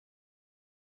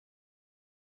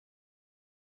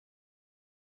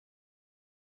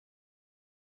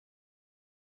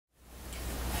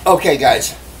Okay,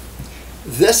 guys,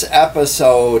 this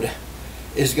episode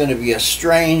is going to be a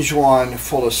strange one,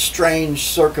 full of strange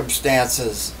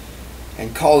circumstances,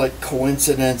 and call it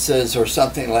coincidences or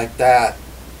something like that.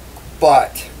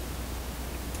 But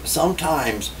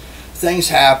sometimes things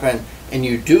happen and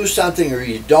you do something or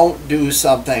you don't do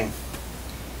something.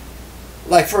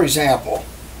 Like, for example,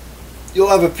 you'll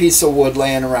have a piece of wood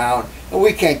laying around and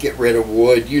we can't get rid of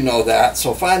wood, you know that.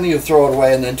 So finally you throw it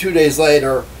away, and then 2 days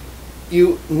later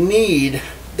you need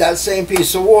that same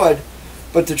piece of wood,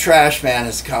 but the trash man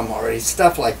has come already,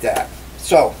 stuff like that.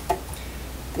 So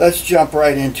let's jump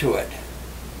right into it.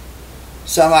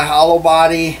 Semi-hollow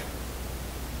body,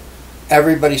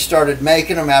 everybody started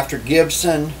making them after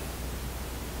Gibson.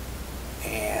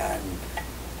 And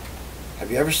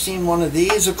have you ever seen one of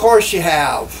these? Of course you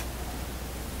have.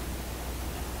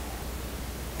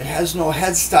 It has no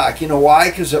headstock. You know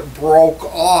why? Because it broke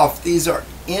off. These are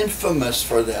infamous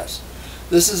for this.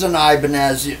 This is an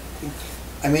Ibanez.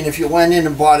 I mean, if you went in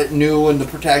and bought it new and the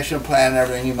protection plan and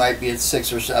everything, you might be at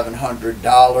 $600 or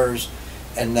 $700.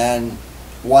 And then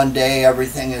one day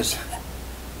everything is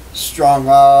strung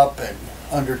up and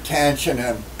under tension,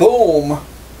 and boom,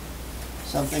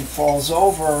 something falls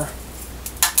over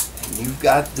and you've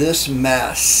got this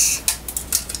mess.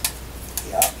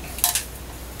 Yep.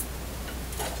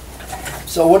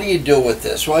 So what do you do with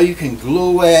this? Well, you can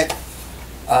glue it.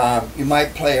 You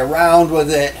might play around with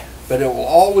it, but it will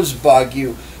always bug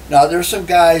you. Now, there's some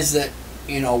guys that,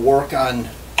 you know, work on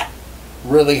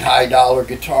really high dollar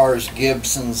guitars,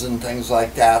 Gibsons and things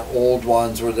like that, old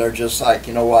ones, where they're just like,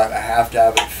 you know what, I have to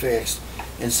have it fixed.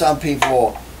 And some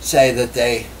people say that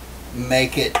they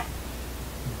make it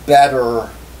better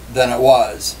than it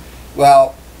was.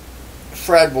 Well,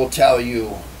 Fred will tell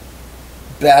you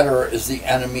better is the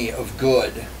enemy of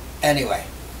good. Anyway,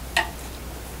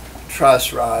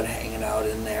 truss rod hanging out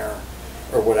in there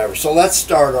or whatever. So let's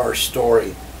start our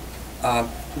story.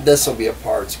 This will be a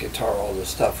parts guitar. All this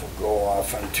stuff will go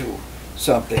off into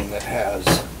something that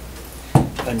has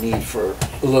a need for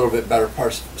a little bit better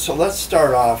parts. So let's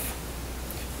start off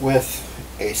with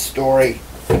a story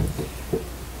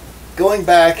going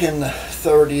back in the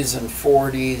 30s and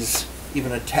 40s,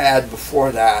 even a tad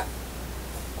before that.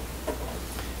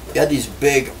 You had these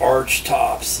big arch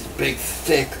tops, these big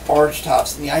thick arch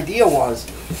tops, and the idea is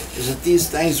that these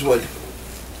things would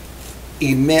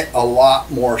emit a lot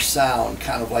more sound,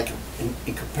 kind of like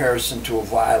in comparison to a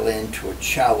violin, to a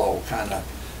cello, kind of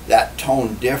that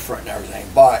tone different and everything.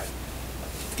 But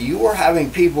you were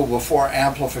having people before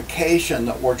amplification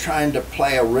that were trying to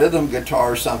play a rhythm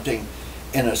guitar or something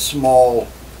in a small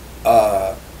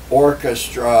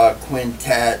orchestra,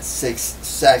 quintet,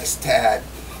 sextet.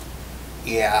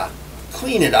 Yeah,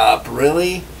 clean it up,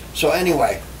 really. So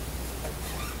anyway,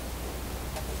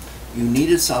 you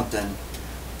needed something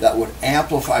that would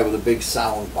amplify with a big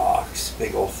sound box,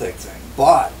 big old thick thing.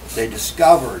 But they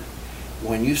discovered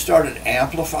when you started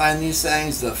amplifying these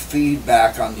things, the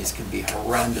feedback on these can be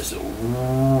horrendous.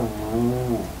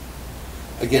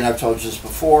 Again, I've told you this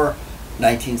before,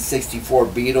 1964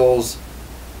 Beatles,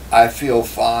 I Feel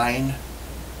Fine.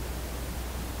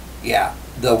 Yeah,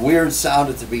 the weird sound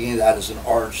at the beginning of that is an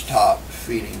arch top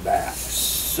feeding back.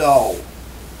 So,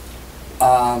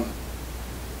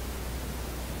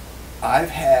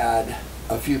 I've had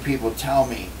a few people tell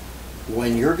me,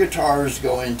 when your guitars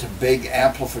go into big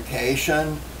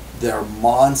amplification, they're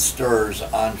monsters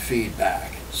on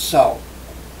feedback. So,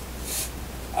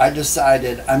 I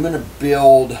decided I'm going to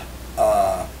build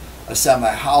a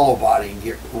semi-hollow body and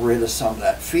get rid of some of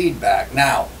that feedback.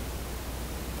 Now,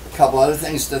 a couple other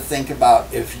things to think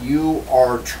about. If you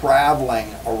are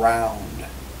traveling around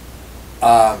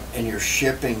and you're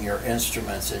shipping your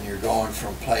instruments and you're going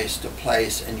from place to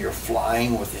place and you're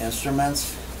flying with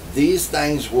instruments, these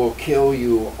things will kill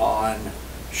you on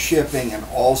shipping. And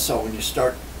also when you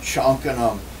start chunking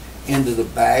them into the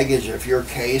baggage, if your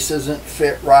case isn't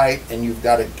fit right and you've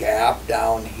got a gap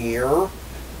down here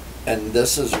and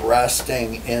this is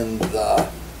resting in the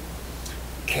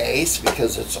case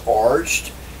because it's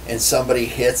arched, and somebody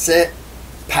hits it,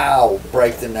 pow,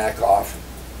 break the neck off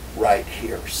right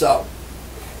here. So,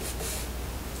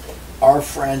 our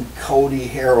friend Cody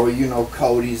Harrow, you know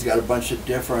Cody's got a bunch of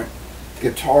different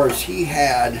guitars. He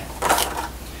had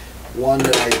one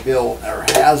that I built, or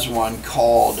has one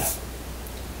called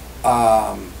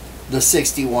the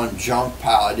 61 Junk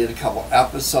Pile. I did a couple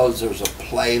episodes. There's a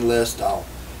playlist. I'll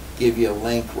give you a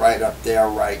link right up there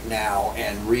right now.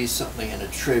 And recently, in a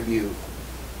tribute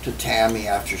to Tammy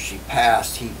after she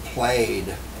passed, he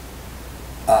played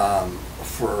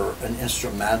for an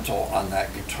instrumental on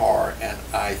that guitar, and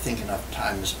I think enough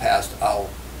time has passed, I'll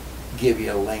give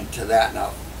you a link to that.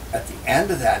 Now, at the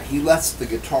end of that, he lets the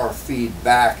guitar feed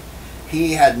back.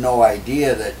 He had no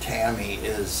idea that Tammy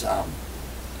is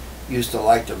used to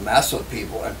like to mess with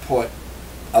people and put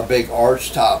a big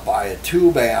arch top by a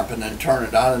tube amp and then turn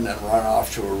it on and then run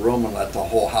off to a room and let the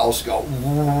whole house go.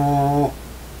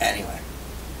 Anyway,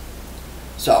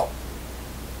 so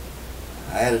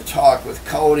I had a talk with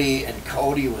Cody, and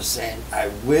Cody was saying, I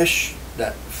wish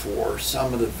that for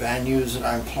some of the venues that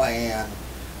I'm playing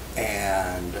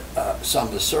and some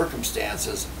of the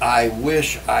circumstances, I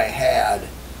wish I had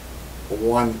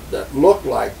one that looked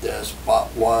like this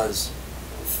but was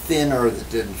thinner, that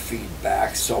didn't feed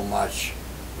back so much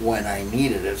when I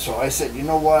needed it. So I said, you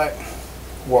know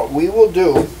what we will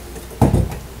do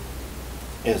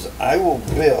is I will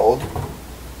build,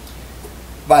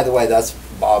 by the way, that's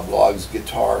Bob Logg's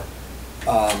guitar.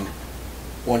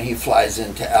 When he flies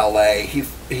into LA,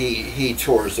 he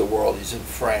tours the world. He's in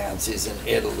France, he's in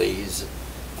Italy, he's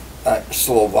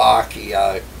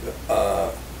Slovakia,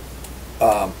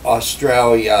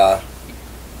 Australia,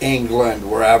 England,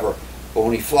 wherever. But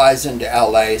when he flies into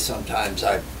LA, sometimes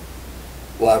I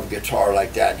will have a guitar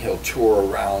like that, and he'll tour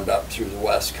around up through the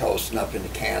West Coast and up into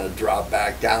Canada, drop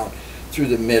back down through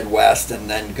the Midwest, and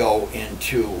then go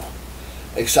into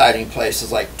exciting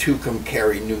places like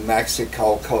Tucumcari, New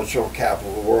Mexico, cultural capital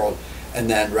of the world, and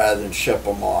then rather than ship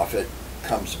them off, it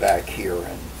comes back here.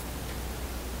 And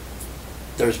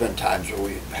there's been times where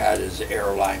we've had his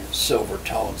airline silver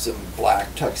tones and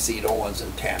black tuxedo ones,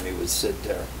 and Tammy would sit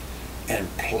there and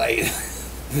play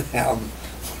them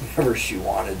whenever she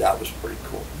wanted. That was pretty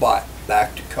cool. But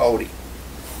back to Cody.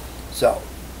 So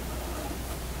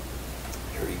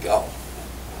here you go.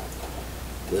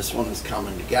 This one is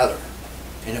coming together.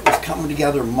 And it was coming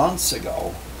together months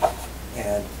ago,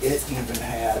 and it even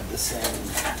had the same,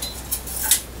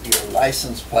 your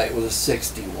license plate was a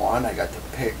 61. I got the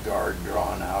pick guard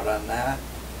drawn out on that,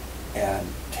 and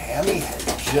Tammy had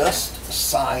just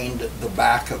signed the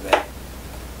back of it,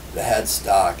 the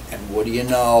headstock, and what do you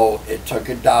know, it took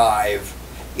a dive.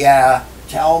 Yeah,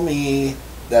 tell me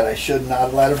that I should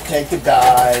not let him take a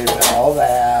dive and all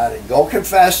that, and go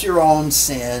confess your own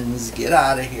sins, get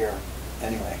out of here.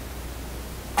 Anyway,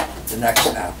 the neck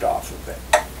snapped off of it.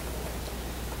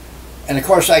 And of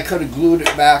course I could have glued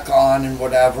it back on and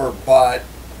whatever, but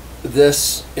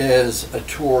this is a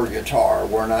tour guitar.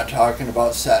 We're not talking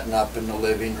about setting up in the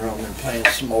living room and playing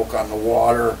Smoke on the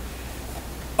Water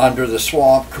under the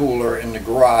swamp cooler in the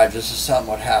garage. This is something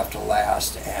that would have to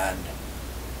last. And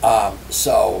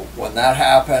so when that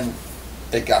happened,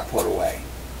 it got put away.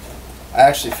 I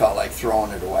actually felt like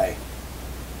throwing it away.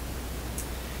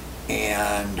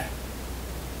 And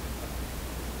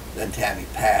then Tammy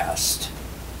passed,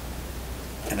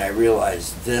 and I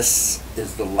realized this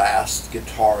is the last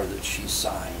guitar that she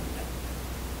signed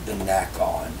the neck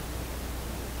on.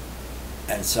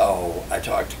 And so I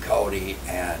talked to Cody,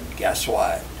 and guess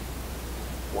what?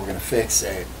 We're going to fix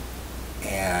it.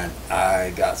 And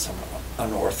I got some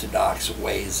unorthodox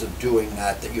ways of doing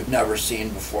that you've never seen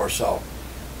before. So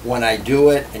when I do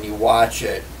it and you watch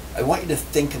it, I want you to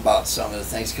think about some of the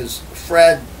things, because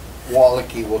Fred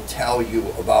Wallachy will tell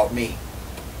you about me.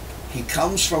 He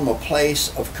comes from a place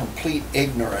of complete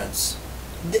ignorance.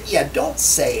 Yeah, don't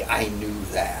say I knew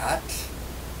that.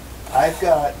 I've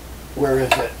got, where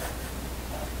is it?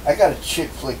 I got a Chick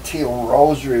Flick teal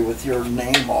rosary with your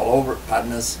name all over it,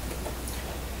 partners.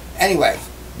 Anyway,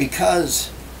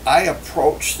 because I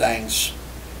approach things,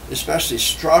 especially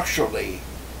structurally,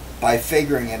 by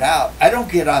figuring it out, I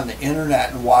don't get on the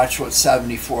internet and watch what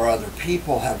 74 other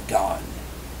people have done.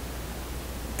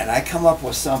 And I come up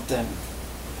with something,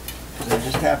 because I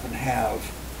just happen to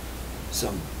have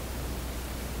some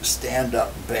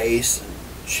stand-up bass and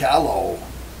cello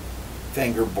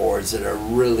fingerboards that are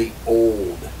really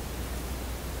old,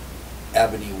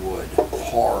 ebony wood,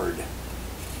 hard.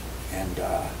 And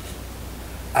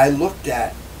I looked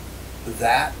at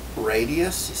that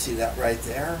radius, you see that right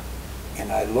there?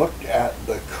 And I looked at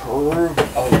the curve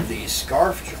of the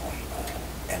scarf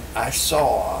joint, and I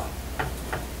saw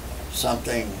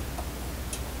something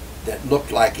that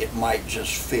looked like it might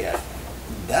just fit.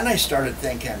 Then I started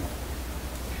thinking,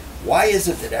 why is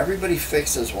it that everybody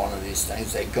fixes one of these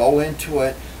things? They go into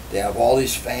it, they have all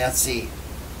these fancy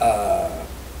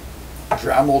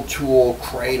Dremel tool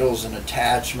cradles and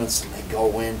attachments, and they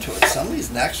go into it. Some of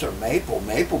these necks are maple.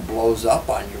 Maple blows up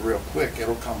on you real quick.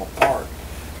 It'll come apart.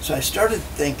 So I started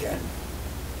thinking,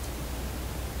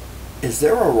 is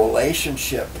there a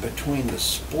relationship between the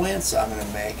splints I'm going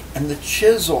to make and the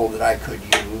chisel that I could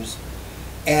use?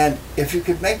 And if you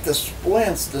could make the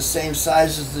splints the same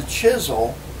size as the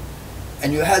chisel,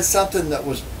 and you had something that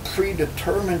was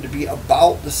predetermined to be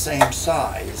about the same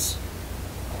size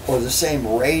or the same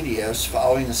radius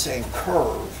following the same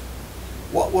curve,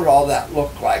 what would all that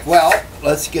look like? Well,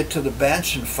 let's get to the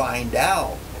bench and find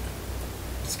out.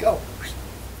 Let's go.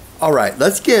 All right,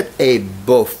 let's get a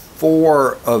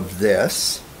before of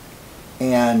this.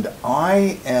 And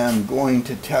I am going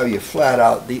to tell you flat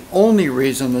out, the only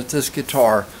reason that this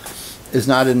guitar is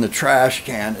not in the trash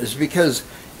can is because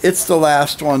it's the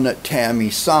last one that Tammy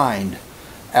signed.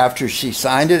 After she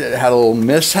signed it, it had a little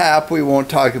mishap we won't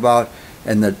talk about,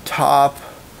 and the top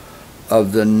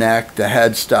of the neck, the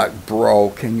headstock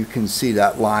broke, and you can see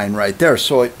that line right there.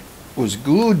 So it was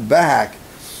glued back,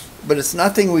 but it's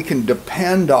nothing we can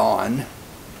depend on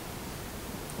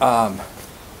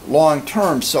long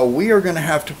term. So we are going to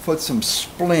have to put some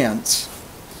splints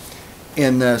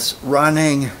in this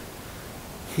running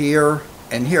here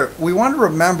and here. We want to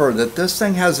remember that this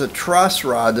thing has a truss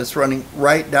rod that's running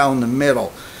right down the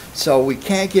middle. So we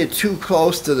can't get too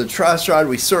close to the truss rod.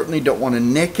 We certainly don't want to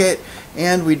nick it,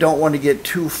 and we don't want to get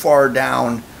too far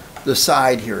down the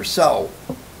side here. So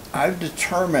I've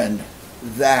determined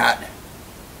that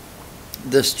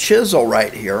this chisel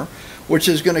right here, which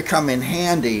is going to come in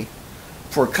handy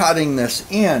for cutting this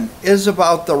in, is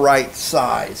about the right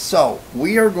size. So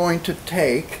we are going to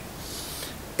take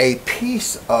a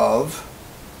piece of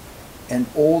an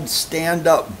old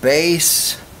stand-up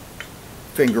bass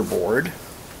fingerboard.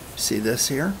 See this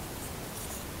here?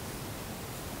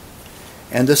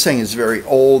 And this thing is very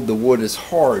old, the wood is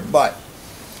hard, but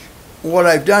what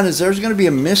I've done is there's going to be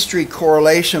a mystery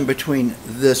correlation between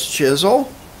this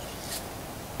chisel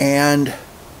and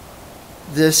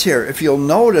this here. If you'll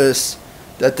notice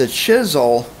that the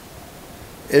chisel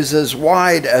is as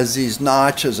wide as these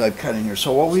notches I've cut in here.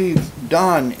 So what we've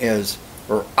done is,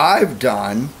 or I've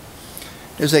done,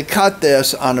 is I cut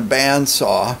this on a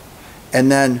bandsaw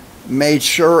and then made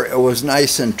sure it was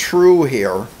nice and true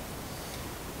here,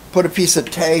 put a piece of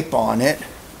tape on it,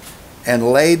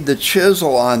 and laid the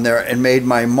chisel on there and made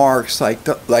my marks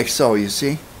like so, you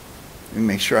see? Let me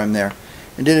make sure I'm there.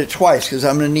 And did it twice because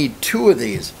I'm going to need two of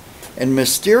these. And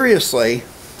mysteriously,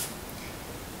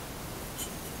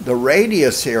 the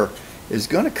radius here is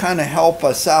going to kind of help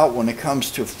us out when it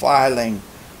comes to filing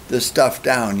this stuff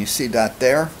down. You see that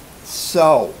there?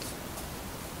 So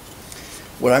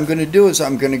what I'm going to do is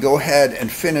I'm going to go ahead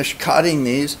and finish cutting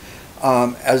these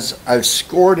as I've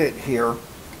scored it here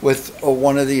with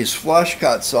one of these flush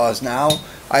cut saws. Now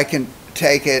I can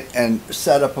take it and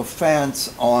set up a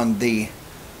fence on the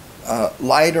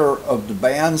lighter of the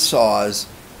band saws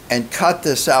and cut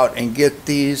this out and get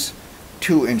these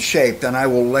two in shape. Then I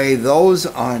will lay those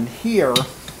on here,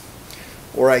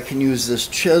 or I can use this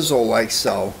chisel like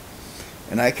so,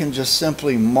 and I can just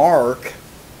simply mark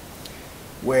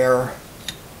where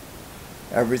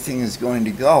everything is going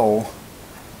to go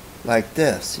like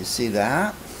this. You see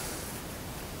that?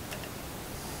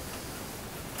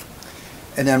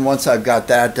 And then once I've got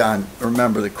that done,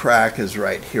 remember the crack is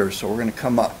right here, so we're going to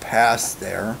come up past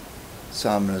there. So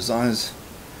as long as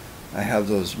I have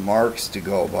those marks to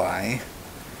go by,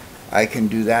 I can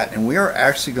do that. And we are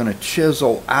actually going to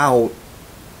chisel out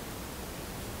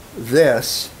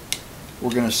this.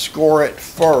 We're going to score it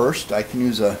first. I can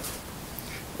use a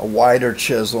wider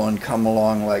chisel and come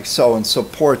along like so and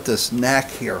support this neck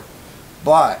here.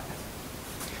 But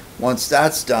once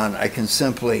that's done, I can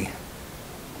simply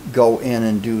go in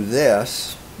and do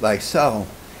this like so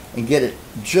and get it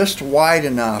just wide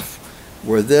enough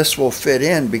where this will fit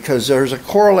in, because there's a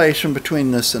correlation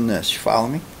between this and this. You follow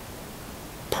me?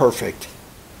 Perfect.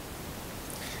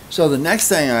 So the next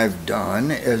thing I've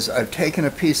done is I've taken a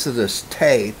piece of this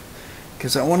tape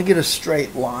because I want to get a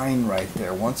straight line right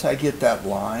there. Once I get that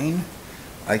line,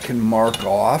 I can mark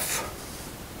off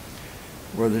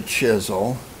where the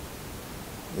chisel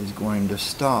is going to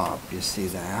stop. You see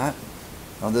that?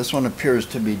 Now this one appears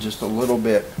to be just a little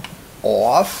bit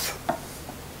off,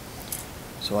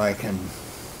 so I can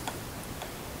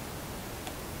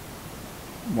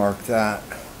mark that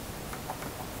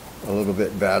a little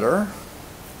bit better,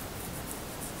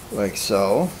 like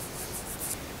so.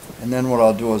 And then what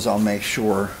I'll do is I'll make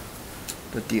sure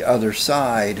that the other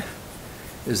side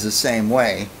is the same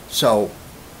way, so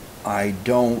I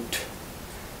don't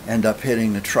end up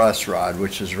hitting the truss rod,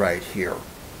 which is right here.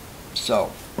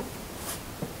 So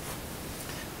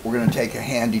we're going to take a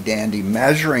handy dandy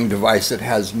measuring device that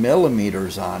has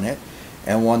millimeters on it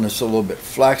and one that's a little bit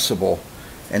flexible,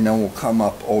 and then we'll come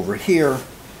up over here,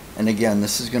 and again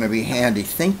this is going to be handy.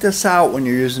 Think this out when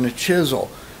you're using a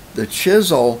chisel. The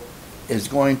chisel is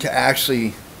going to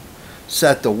actually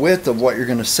set the width of what you're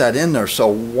going to set in there, so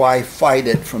why fight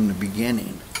it from the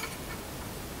beginning?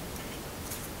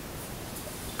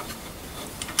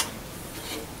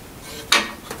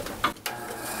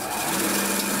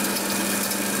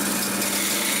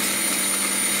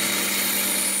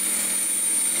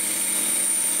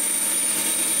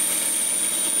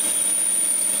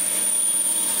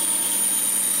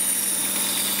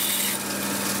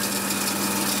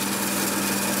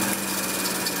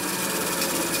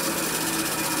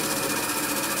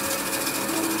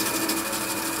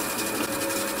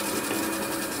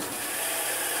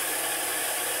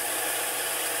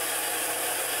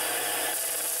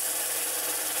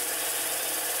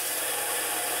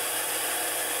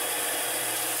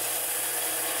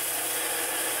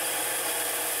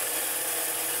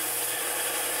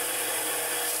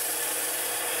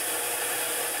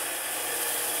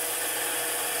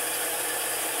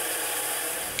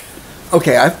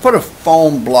 Okay, I've put a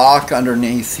foam block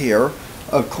underneath here.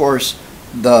 Of course,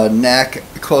 the neck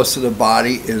close to the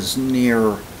body is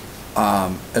near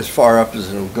as far up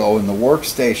as it'll go in the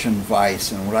workstation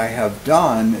vise. And what I have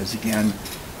done is, again,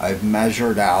 I've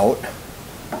measured out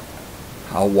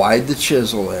how wide the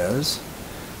chisel is.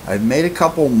 I've made a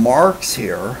couple marks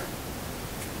here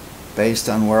based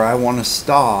on where I want to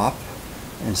stop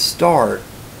and start.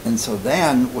 And so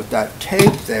then with that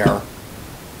tape there,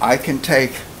 I can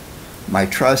take my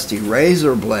trusty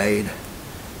razor blade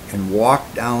and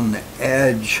walk down the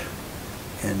edge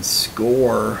and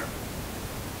score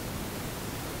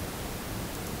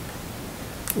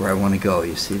where I want to go.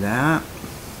 You see that?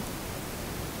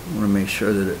 I want to make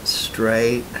sure that it's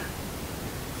straight,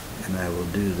 and I will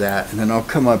do that, and then I'll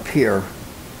come up here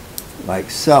like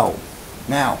so.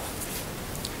 Now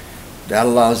that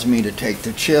allows me to take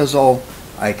the chisel.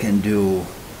 I can do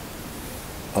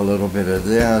a little bit of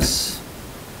this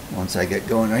once I get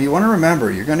going. Now you want to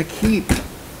remember, you're going to keep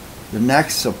the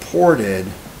neck supported,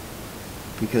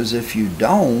 because if you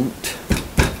don't,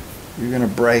 you're going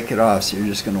to break it off. So you're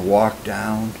just going to walk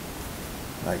down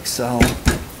like so.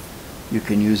 You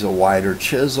can use a wider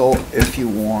chisel if you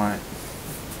want,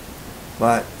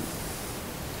 but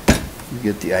you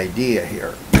get the idea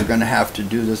here. You're going to have to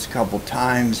do this a couple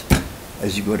times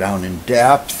as you go down in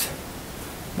depth,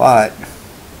 but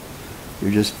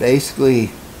you're just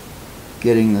basically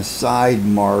getting the side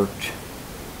marked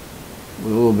with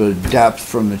a little bit of depth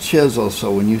from the chisel.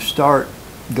 So when you start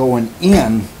going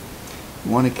in,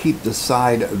 you want to keep the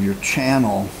side of your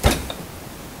channel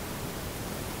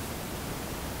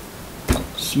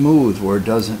smooth where it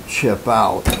doesn't chip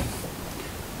out.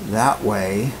 That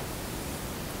way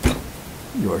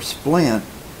your splint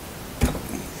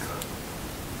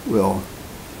will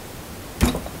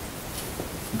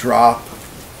drop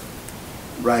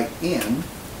right in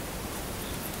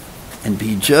and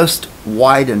be just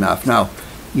wide enough. Now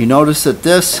you notice that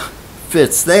this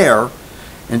fits there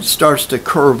and starts to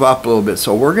curve up a little bit.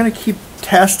 So we're going to keep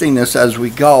testing this as we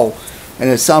go, and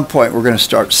at some point we're going to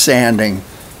start sanding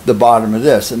the bottom of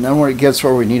this, and then when it gets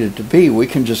where we need it to be, we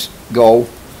can just go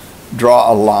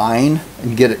draw a line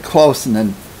and get it close, and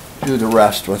then do the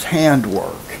rest with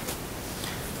handwork.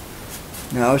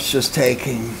 Now it's just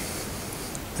taking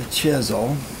the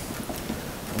chisel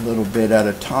a little bit at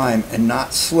a time and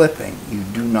not slipping. You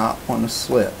do not want to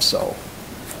slip, so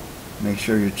make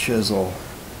sure your chisel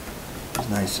is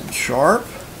nice and sharp.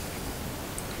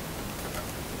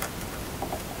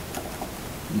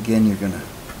 Again, you're going to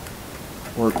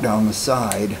work down the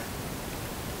side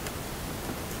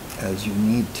as you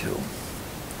need to,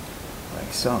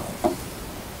 like so.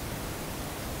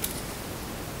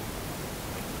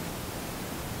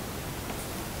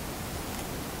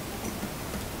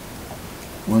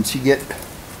 Once you get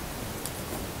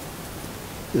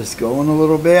this going a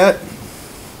little bit,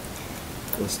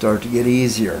 it'll start to get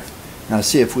easier. Now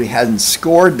see, if we hadn't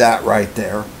scored that right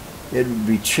there, it would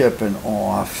be chipping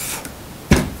off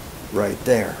right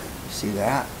there. See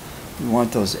that? We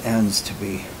want those ends to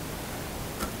be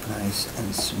nice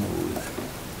and smooth.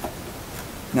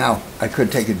 Now, I could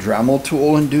take a Dremel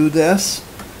tool and do this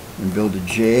and build a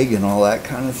jig and all that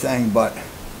kind of thing, but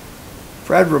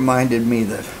Fred reminded me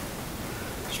that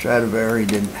Stradivari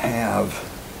didn't have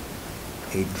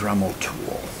a Dremel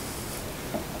tool,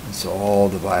 and so all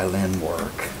the violin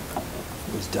work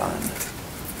was done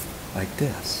like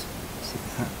this. See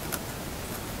that?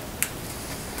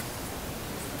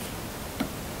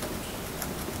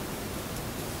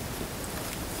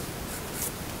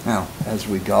 Now, as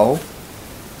we go,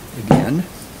 again,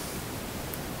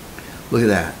 look at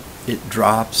that. It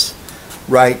drops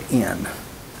right in.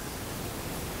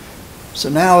 So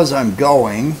now as I'm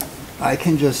going, I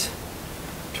can just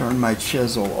turn my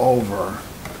chisel over.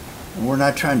 And we're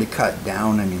not trying to cut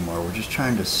down anymore. We're just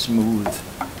trying to smooth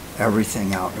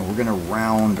everything out. And we're going to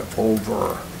round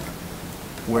over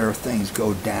where things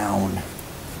go down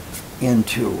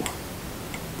into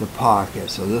the pocket.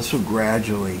 So this will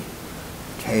gradually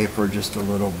taper just a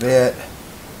little bit,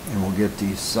 and we'll get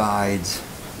these sides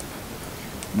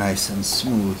nice and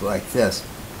smooth like this.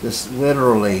 This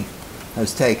literally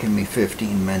has taken me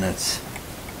 15 minutes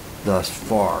thus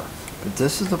far, but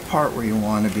this is the part where you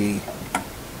want to be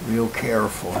real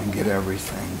careful and get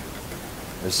everything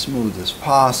as smooth as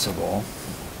possible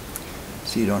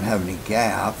so you don't have any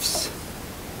gaps,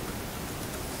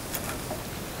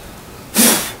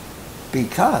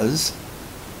 because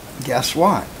guess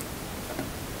what?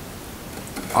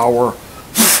 Our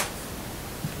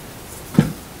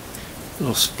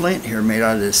little splint here made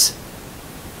out of this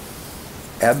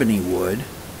ebony wood,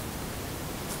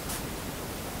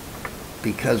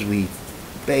 because we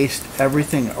based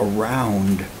everything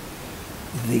around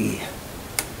the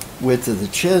width of the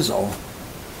chisel,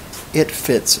 it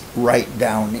fits right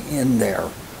down in there.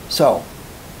 So,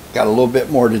 got a little bit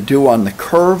more to do on the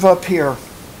curve up here,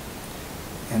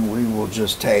 and we will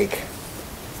just take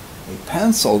a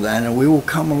pencil then, and we will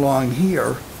come along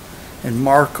here and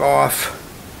mark off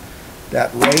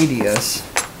that radius.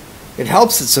 It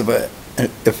helps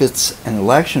if it's an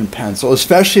election pencil,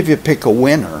 especially if you pick a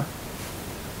winner.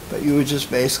 But you would just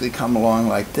basically come along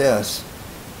like this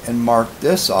and mark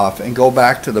this off and go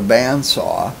back to the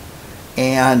bandsaw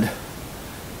and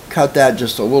cut that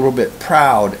just a little bit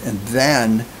proud, and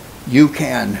then you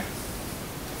can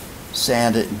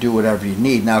sand it and do whatever you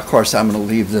need. Now, of course, I'm going to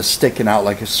leave this sticking out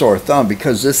like a sore thumb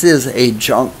because this is a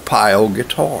junk pile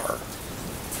guitar.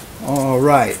 All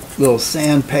right, little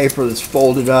sandpaper that's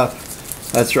folded up.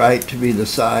 That's right, to be the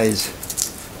size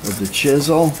of the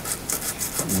chisel.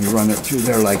 And we run it through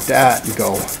there like that and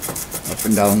go up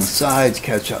and down the sides,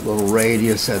 catch that little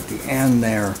radius at the end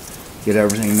there, get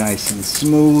everything nice and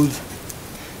smooth.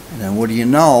 And then what do you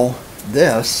know,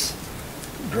 this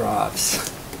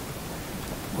drops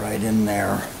right in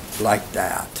there like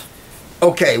that.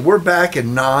 Okay, we're back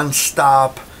in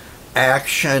non-stop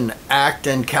action,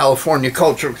 Acton, California,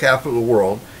 cultural capital of the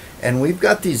world, and we've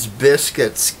got these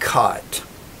biscuits cut.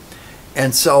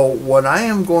 And so what I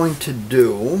am going to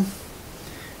do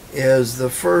is, the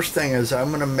first thing is I'm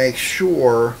going to make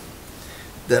sure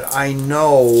that I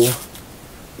know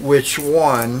which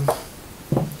one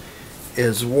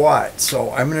is what.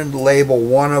 So I'm going to label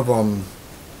one of them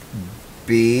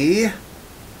B,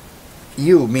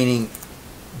 U, meaning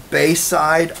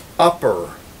Bayside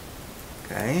upper.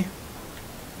 Okay.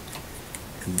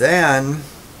 And then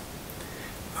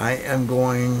I am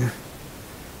going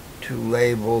to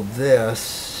label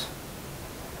this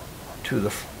to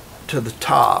the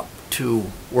top, to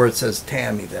where it says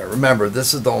Tammy there. Remember,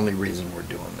 this is the only reason we're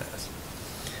doing this.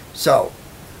 So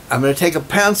I'm going to take a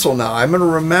pencil now. I'm going to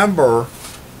remember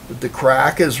that the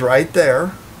crack is right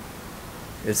there.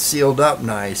 It's sealed up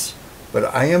nice.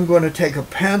 But I am going to take a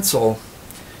pencil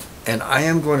and I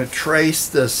am going to trace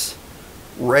this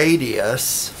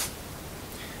radius.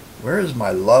 Where is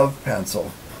my love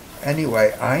pencil?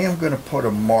 Anyway, I am going to put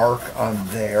a mark on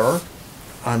there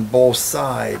on both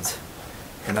sides.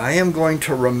 And I am going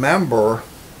to remember,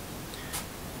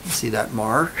 you see that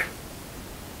mark?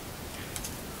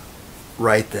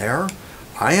 Right there.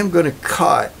 I am going to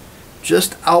cut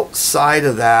just outside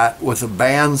of that with a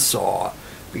bandsaw,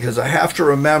 because I have to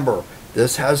remember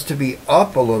this has to be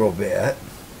up a little bit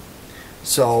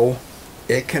so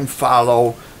it can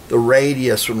follow the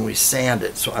radius when we sand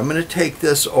it. So I'm going to take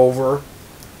this over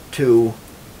to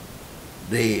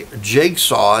the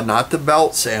jigsaw, not the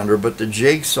belt sander, but the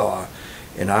jigsaw,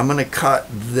 and I'm going to cut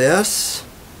this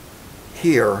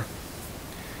here,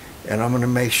 and I'm going to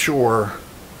make sure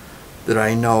that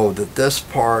I know that this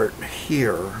part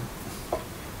here,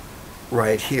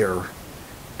 right here,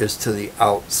 is to the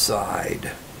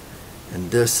outside,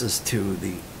 and this is to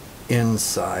the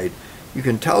inside. You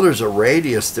can tell there's a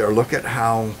radius there. Look at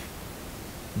how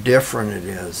different it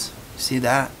is. See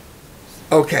that?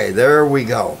 Okay, there we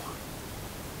go.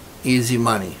 Easy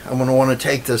money. I'm going to want to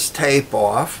take this tape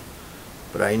off,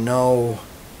 but I know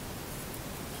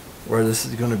where this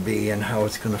is going to be and how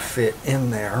it's going to fit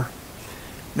in there.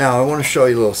 Now I want to show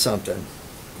you a little something.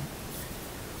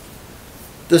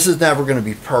 This is never going to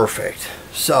be perfect.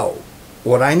 So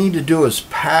what I need to do is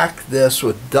pack this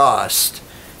with dust.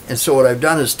 And so what I've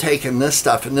done is taken this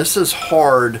stuff, and this is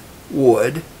hard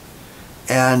wood,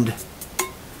 and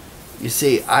you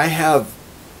see I have,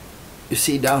 you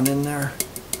see down in there,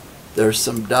 there's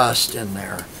some dust in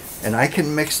there, and I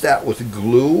can mix that with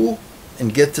glue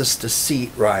and get this to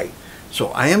seat right. So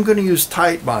I am going to use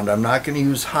Tight Bond. I'm not going to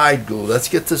use hide glue. Let's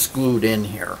get this glued in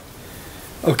here.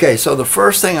 Okay, so the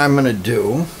first thing I'm going to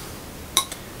do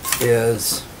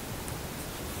is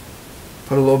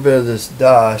put a little bit of this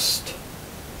dust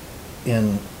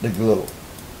in the glue.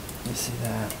 You see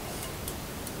that?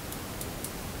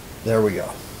 There we go.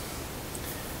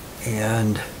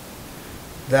 And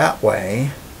that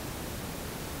way,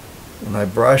 when I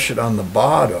brush it on the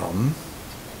bottom,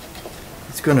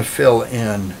 it's going to fill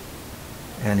in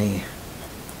any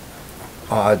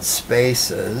odd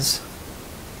spaces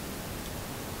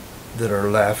that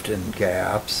are left in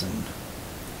gaps and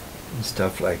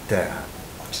stuff like that.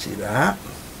 See that?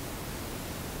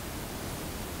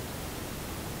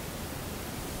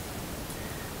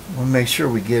 We'll make sure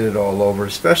we get it all over,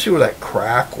 especially where that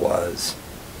crack was.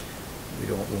 We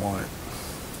don't want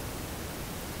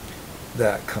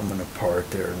that coming apart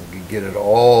there, and we can get it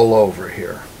all over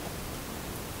here.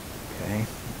 Okay,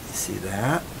 See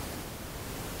that?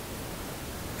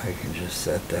 I can just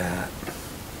set that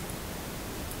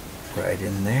right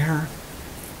in there.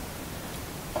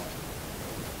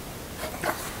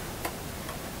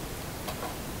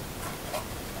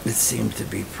 It seems to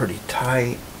be pretty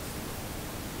tight.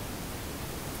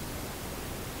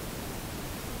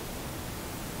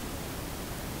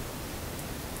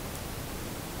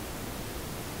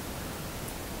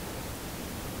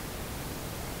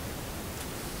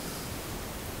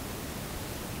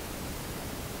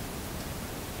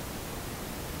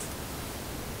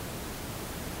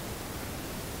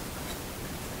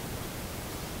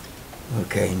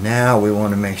 Okay, now we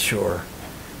want to make sure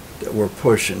that we're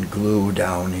pushing glue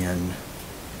down in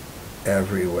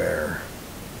everywhere.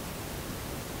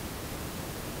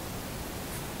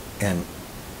 And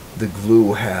the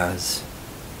glue has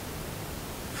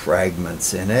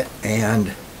fragments in it,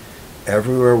 and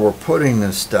everywhere we're putting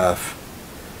this stuff,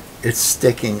 it's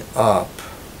sticking up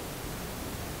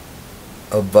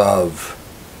above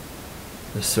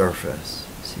the surface.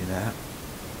 See that?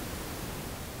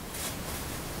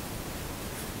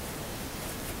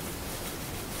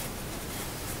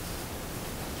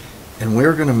 And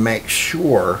we're going to make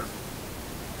sure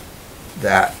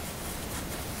that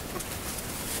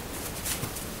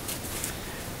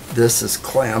this is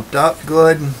clamped up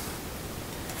good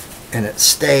and it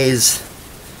stays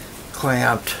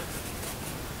clamped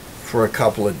for a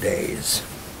couple of days.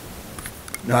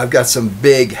 Now I've got some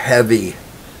big heavy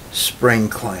spring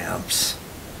clamps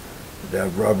that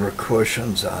have rubber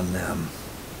cushions on them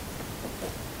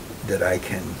that I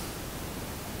can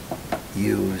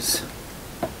use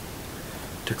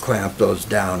to clamp those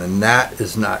down, and that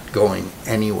is not going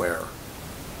anywhere.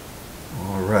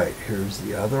 All right, here's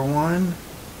the other one.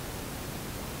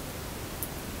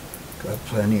 Got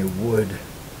plenty of wood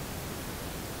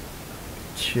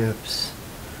chips,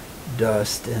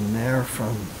 dust in there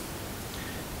from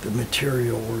the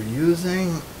material we're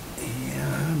using,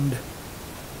 and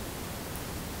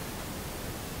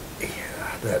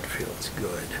yeah, that feels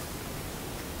good.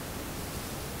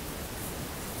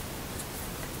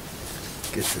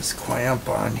 Get this clamp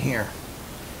on here.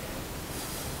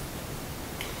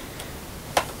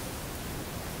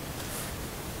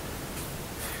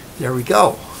 There we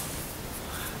go.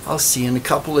 I'll see you in a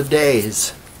couple of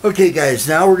days. Okay guys,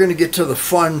 now we're going to get to the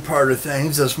fun part of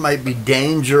things. This might be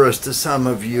dangerous to some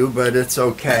of you, but it's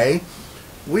okay.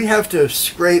 We have to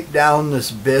scrape down this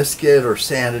biscuit or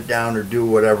sand it down or do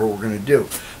whatever we're going to do.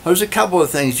 There's a couple of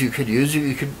things you could use.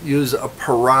 You could use a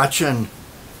Parachin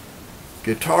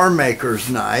guitar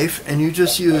maker's knife, and you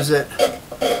just use it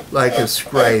like a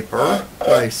scraper,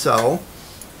 like so.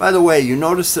 By the way, you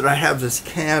notice that I have this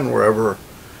can wherever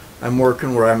I'm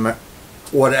working,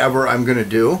 whatever I'm going to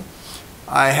do.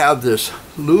 I have this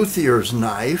luthier's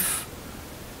knife,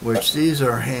 which these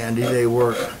are handy. They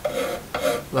work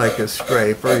like a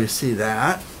scraper. You see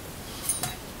that?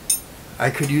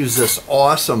 I could use this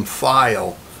awesome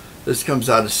file. This comes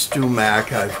out of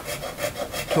StuMac. I've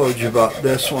told you about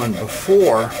this one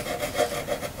before.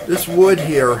 This wood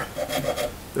here,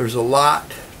 there's a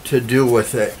lot to do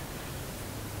with it,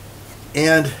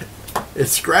 and it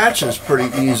scratches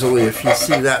pretty easily if you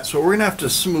see that, so we're going to have to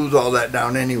smooth all that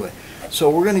down anyway. So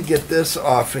we're going to get this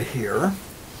off of here,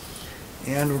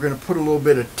 and we're going to put a little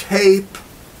bit of tape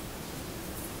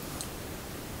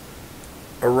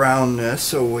around this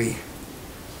so we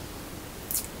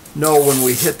know when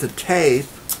we hit the tape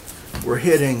we're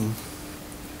hitting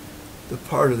the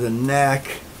part of the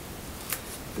neck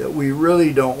that we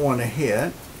really don't want to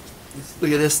hit.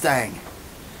 Look at this thing.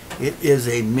 It is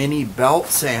a mini belt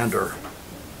sander.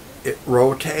 It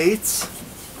rotates.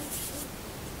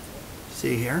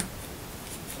 See here?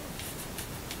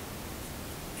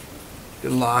 You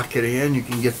can lock it in. You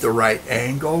can get the right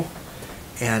angle.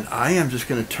 And I am just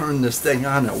going to turn this thing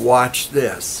on and watch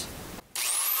this.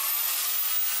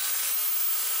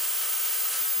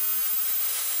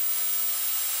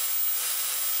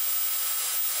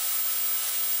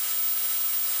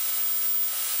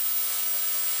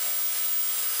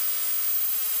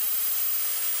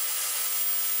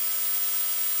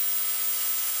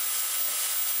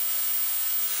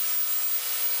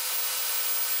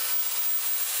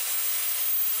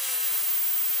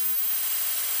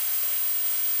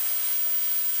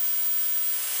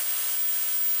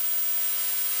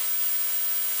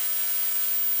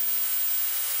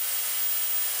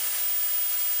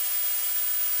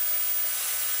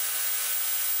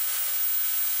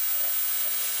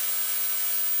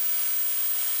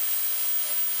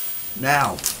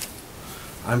 Now,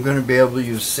 I'm going to be able to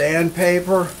use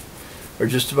sandpaper or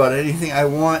just about anything I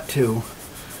want to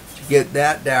get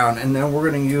that down. And then we're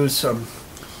going to use some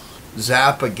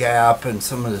Zappa gap and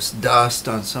some of this dust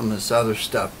on some of this other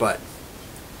stuff, but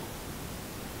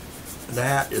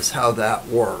that is how that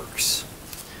works.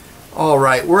 All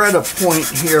right, we're at a point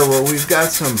here where we've got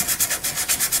some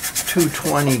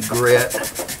 220 grit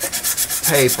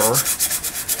paper,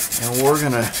 and we're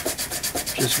gonna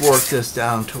just work this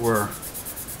down to where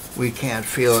we can't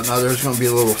feel it. Now there's going to be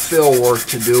a little fill work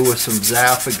to do with some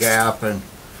Zappa gap and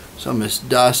some of this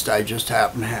dust I just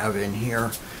happen to have in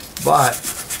here, but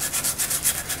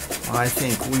I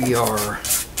think we are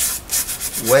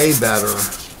way better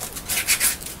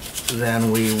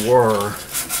than we were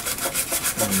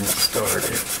when this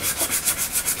started.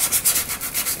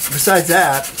 Besides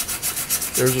that,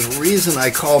 there's a reason I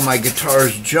call my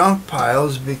guitars junk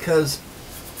piles, because,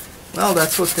 well,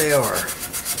 that's what they are.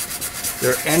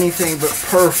 They're anything but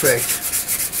perfect,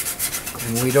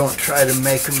 and we don't try to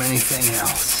make them anything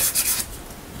else.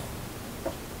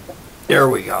 There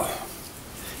we go.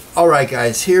 All right,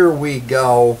 guys, here we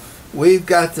go. We've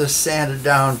got this sanded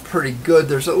down pretty good.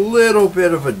 There's a little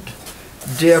bit of a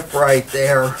dip right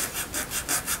there,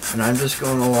 and I'm just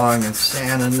going along and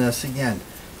sanding this again.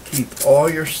 Keep all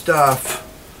your stuff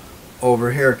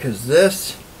over here, because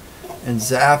this and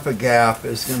Zappa gap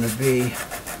is going to be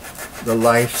the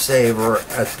lifesaver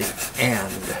at the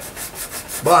end.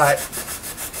 But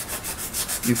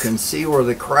you can see where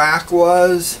the crack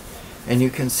was, and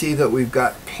you can see that we've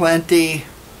got plenty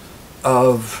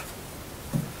of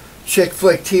chick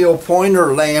flick teal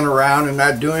pointer laying around and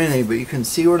not doing anything, but you can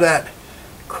see where that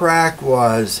crack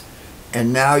was,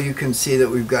 and now you can see that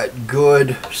we've got good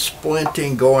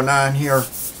splinting going on here.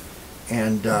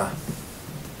 And yeah,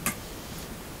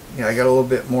 I got a little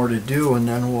bit more to do, and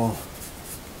then we'll,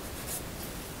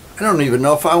 I don't even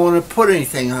know if I want to put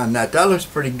anything on that. That looks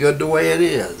pretty good the way it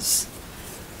is.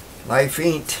 Life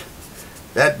ain't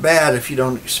that bad if you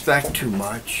don't expect too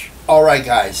much. All right,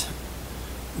 guys,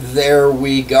 there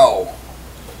we go.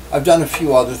 I've done a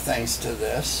few other things to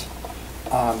this,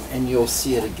 and you'll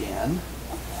see it again.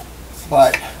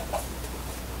 But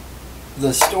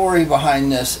the story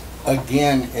behind this,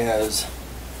 again, is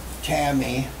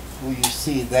Tammy, who you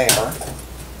see there,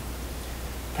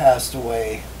 passed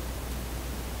away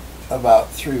about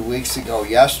 3 weeks ago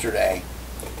yesterday,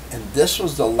 and this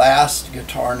was the last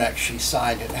guitar neck she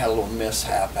signed. It had a little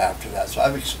mishap after that, so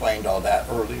I've explained all that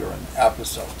earlier in the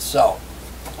episode. So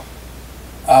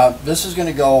this is going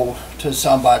to go to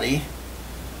somebody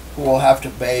who will have to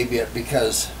baby it,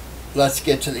 because let's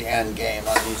get to the end game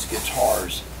on these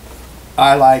guitars.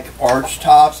 I like arch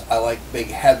tops. I like big,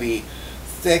 heavy,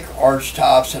 thick arch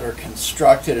tops that are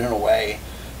constructed in a way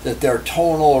that their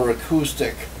tonal or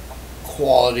acoustic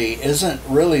quality isn't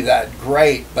really that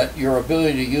great, but your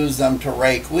ability to use them to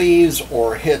rake leaves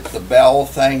or hit the bell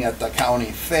thing at the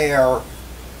county fair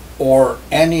or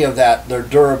any of that, their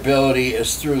durability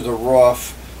is through the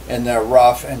roof, and they're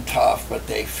rough and tough, but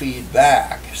they feed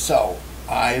back. So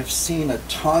I've seen a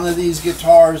ton of these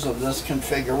guitars of this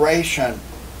configuration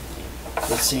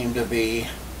that seem to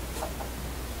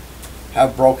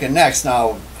have broken necks.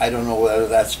 Now, I don't know whether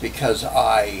that's because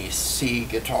I see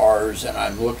guitars and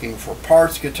I'm looking for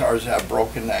parts guitars that have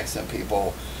broken necks and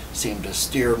people seem to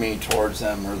steer me towards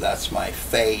them, or that's my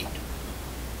fate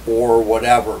or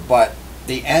whatever. But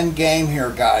the end game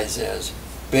here, guys, is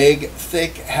big,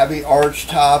 thick, heavy arch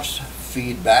tops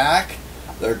feed back.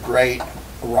 They're great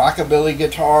rockabilly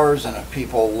guitars, and if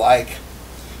people like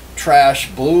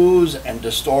trash blues and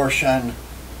distortion,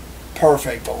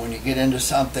 perfect. But when you get into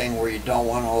something where you don't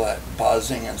want all that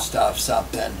buzzing and stuff,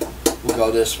 something will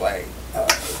go this way, a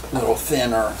little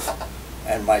thinner,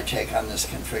 and my take on this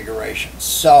configuration.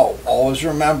 So always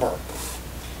remember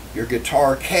your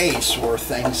guitar case, where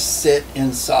things sit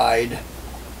inside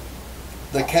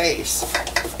the case.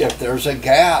 If there's a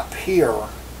gap here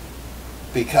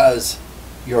because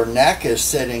your neck is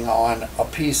sitting on a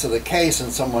piece of the case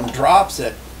and someone drops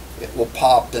it, it will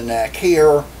pop the neck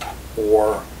here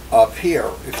or up here.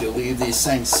 If you leave these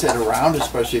things sit around,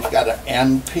 especially if you've got an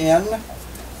end pin,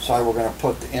 so we're going to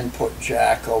put the input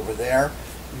jack over there.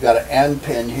 You've got an end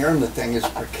pin here, and the thing is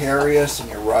precarious, and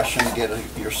you're rushing to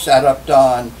get your setup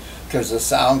done because the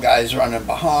sound guy's running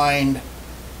behind,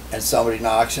 and somebody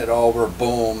knocks it over,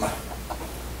 boom.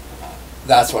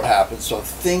 That's what happens. So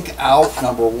think out,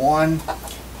 number one,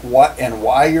 what and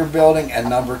why you're building, and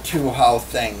number two, how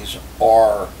things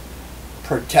are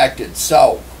protected.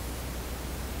 So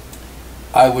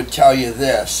I would tell you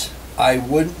this, I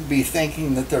wouldn't be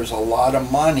thinking that there's a lot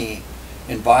of money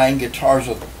in buying guitars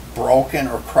with broken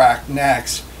or cracked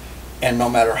necks, and no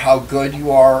matter how good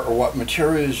you are or what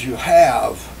materials you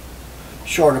have,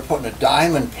 short of putting a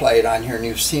diamond plate on here, and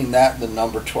you've seen that in the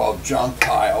number 12 junk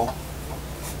pile,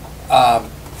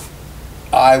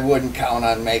 I wouldn't count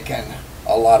on making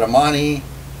a lot of money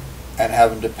and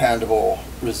having dependable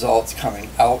results coming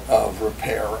out of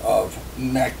repair of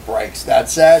neck breaks. That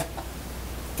said,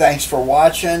 thanks for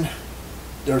watching.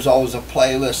 There's always a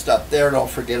playlist up there. Don't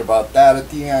forget about that at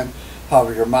the end.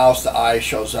 Hover your mouse, the eye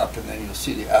shows up, and then you'll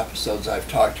see the episodes I've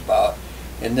talked about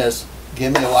in this.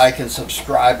 Give me a like and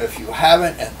subscribe if you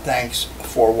haven't, and thanks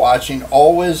for watching.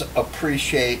 Always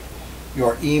appreciate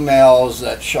your emails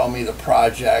that show me the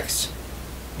projects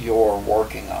you're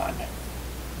working on.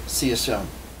 See you soon.